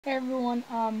Hey everyone,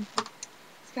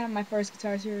 it's kind of my first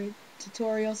guitar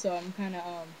tutorial, so I'm kind of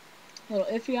a little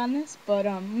iffy on this, but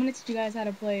I'm gonna teach you guys how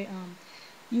to play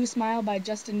 "You Smile" by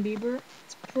Justin Bieber.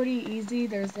 It's pretty easy.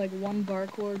 There's like one bar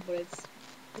chord, but it's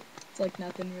like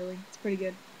nothing really. It's pretty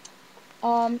good.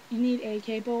 You need a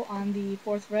capo on the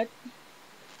 4th fret.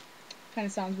 Kind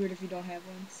of sounds weird if you don't have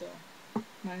one, so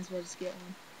might as well just get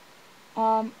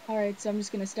one. All right, so I'm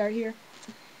just gonna start here.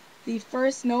 The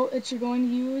first note that you're going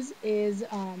to use is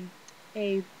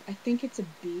I think it's a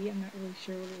B. I'm not really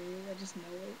sure what it is. I just know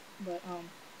it. But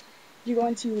you're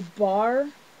going to bar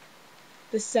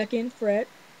the 2nd fret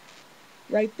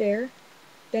right there.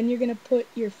 Then you're going to put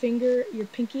your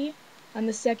pinky, on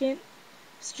the 2nd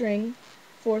string,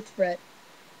 4th fret.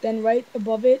 Then right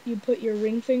above it, you put your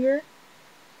ring finger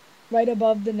right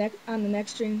above on the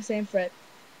next string, same fret.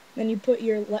 Then you put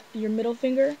your middle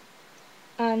finger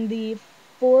on the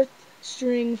 4th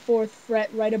string, 4th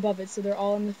fret right above it, so they're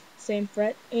all on the same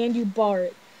fret, and you bar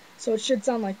it. So it should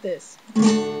sound like this.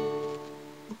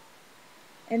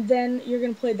 And then you're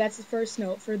going to play, that's the first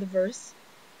note for the verse.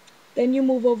 Then you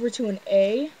move over to an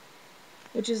A,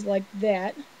 which is like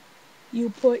that. You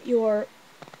put your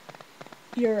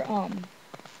um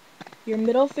your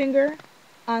middle finger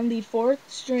on the 4th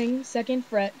string, 2nd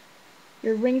fret,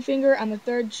 your ring finger on the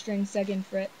 3rd string, 2nd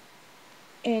fret,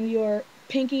 and your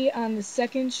pinky on the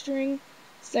 2nd string,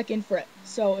 2nd fret.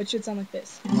 So it should sound like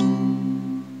this.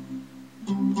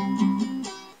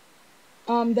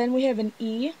 Then we have an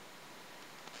E.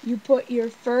 You put your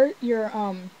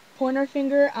pointer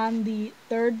finger on the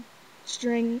 3rd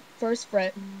string, 1st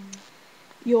fret,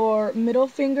 your middle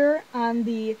finger on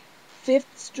the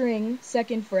 5th string,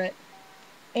 2nd fret,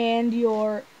 and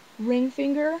your ring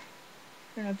finger. I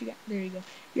don't know if you got. There you go.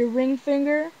 Your ring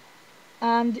finger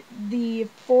on the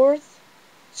 4th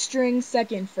string,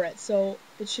 2nd fret. So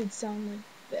it should sound like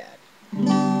that.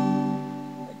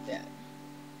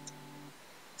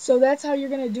 So that's how you're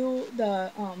gonna do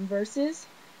the verses.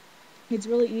 It's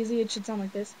really easy. It should sound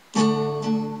like this.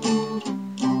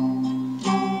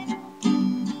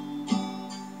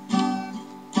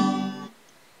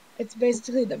 It's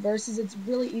basically the verses. It's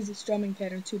really easy strumming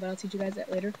pattern too, but I'll teach you guys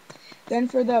that later. Then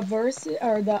for the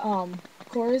the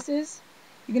choruses,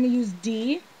 you're gonna use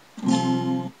D.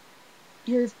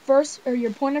 Your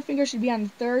pointer finger should be on the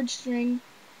 3rd string,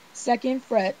 2nd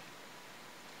fret.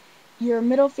 Your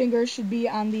middle finger should be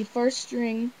on the 1st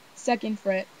string, 2nd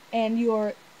fret, and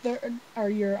your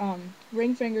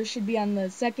ring finger should be on the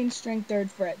 2nd string, 3rd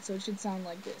fret. So it should sound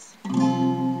like this.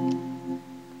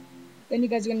 Then you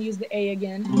guys are gonna use the A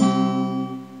again,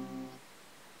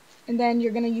 and then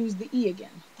you're gonna use the E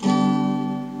again.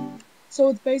 So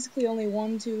it's basically only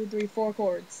 1, 2, 3, 4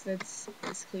 chords. That's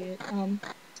basically it.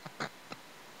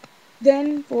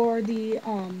 Then for the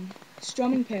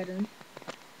strumming pattern,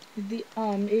 it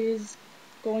is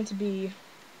going to be,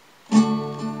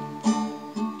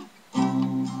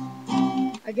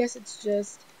 I guess it's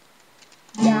just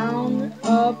down,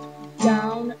 up,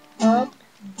 down, up,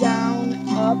 down,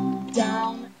 up,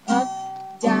 down, up,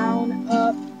 down,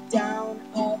 up, down,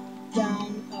 up,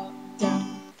 down, up,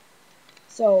 down.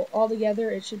 So all together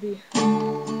it should be.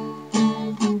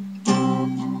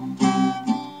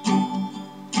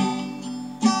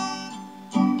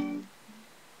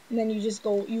 And then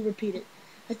you repeat it.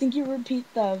 I think you repeat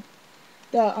the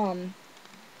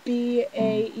B,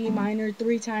 A, E minor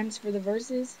 3 times for the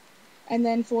verses. And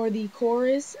then for the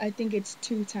chorus, I think it's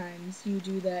 2 times. You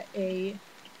do the A,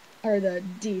 or the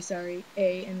D, sorry,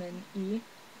 A and then E.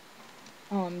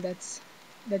 That's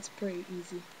pretty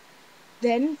easy.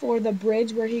 Then for the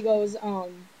bridge where he goes,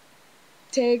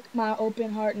 take my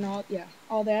open heart and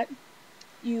all that,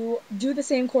 you do the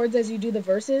same chords as you do the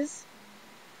verses.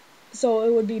 So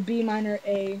it would be B minor,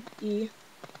 A, E.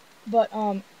 But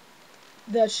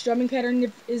the strumming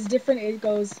pattern is different. It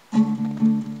goes.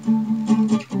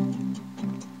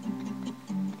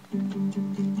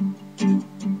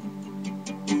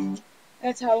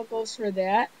 That's how it goes for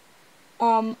that.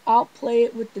 I'll play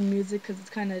it with the music because it's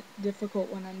kind of difficult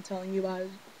when I'm telling you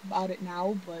about it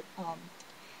now, but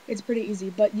it's pretty easy.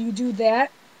 But you do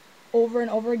that over and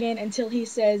over again until he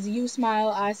says, "You smile,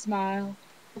 I smile,"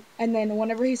 and then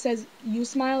whenever he says, "You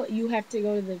smile," you have to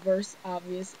go to the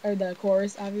the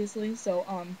chorus, obviously. So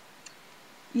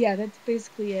yeah, that's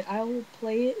basically it. I will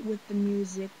play it with the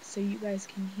music so you guys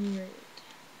can hear it.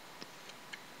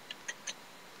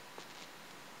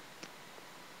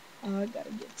 I gotta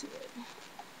get to it.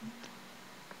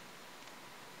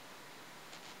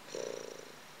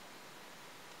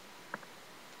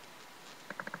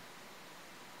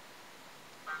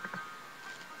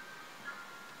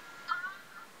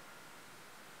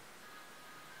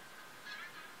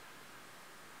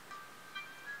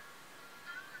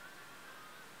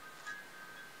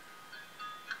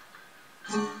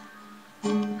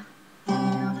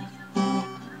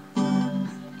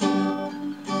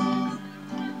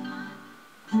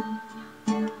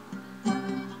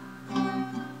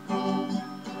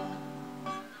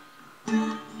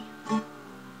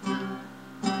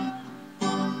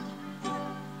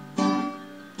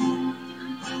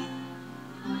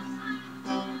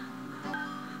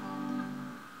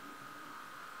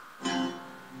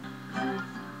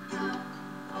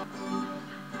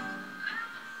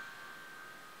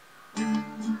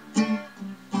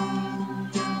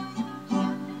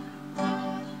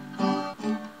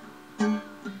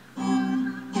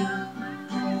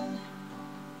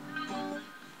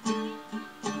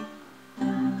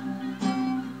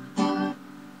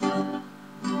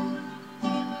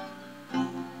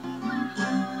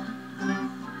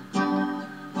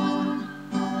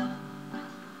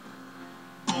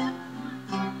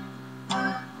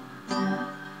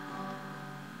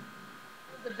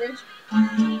 bridge.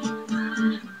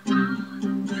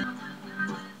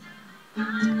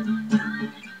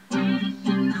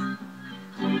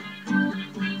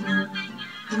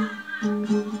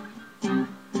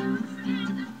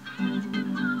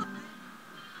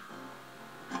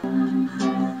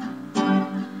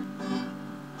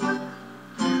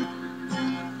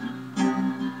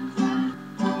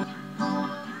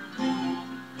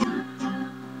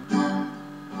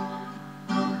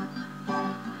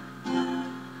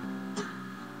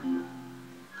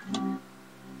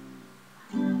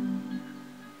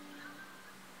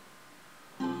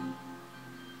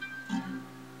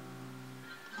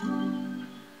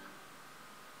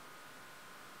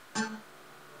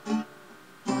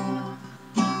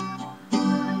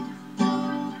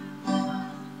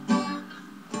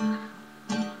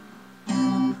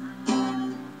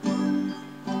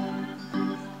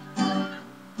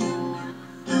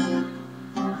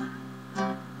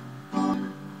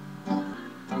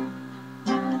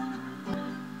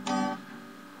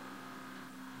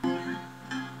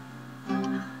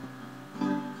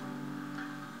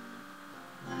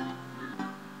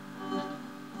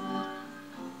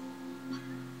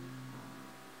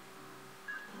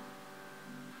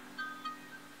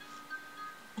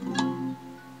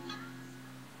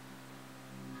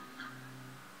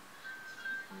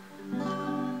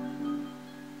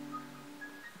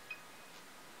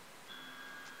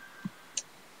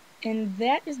 And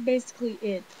that is basically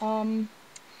it.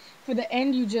 For the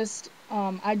end, you just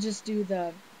I just do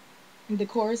the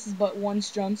chorus is but one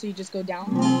strum, so you just go down.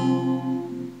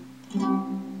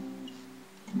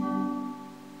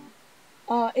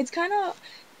 It's kind of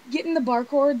getting the bar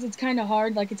chords. It's kind of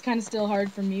hard. Like it's kind of still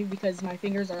hard for me because my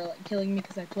fingers are like killing me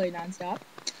because I play nonstop.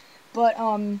 But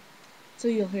so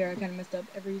you'll hear I kind of messed up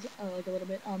every like a little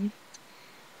bit.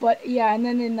 But yeah, and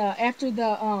then in the after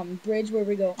the bridge where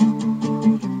we go.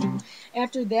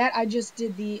 After that, I just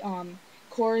did the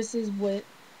choruses with,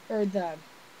 or the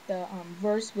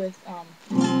verse with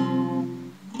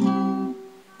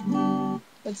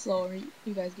but slower.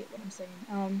 You guys get what I'm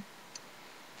saying.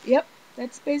 Yep,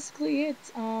 that's basically it.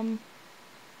 I'll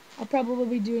probably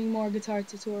be doing more guitar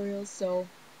tutorials, so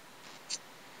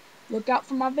look out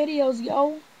for my videos,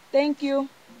 yo. Thank you.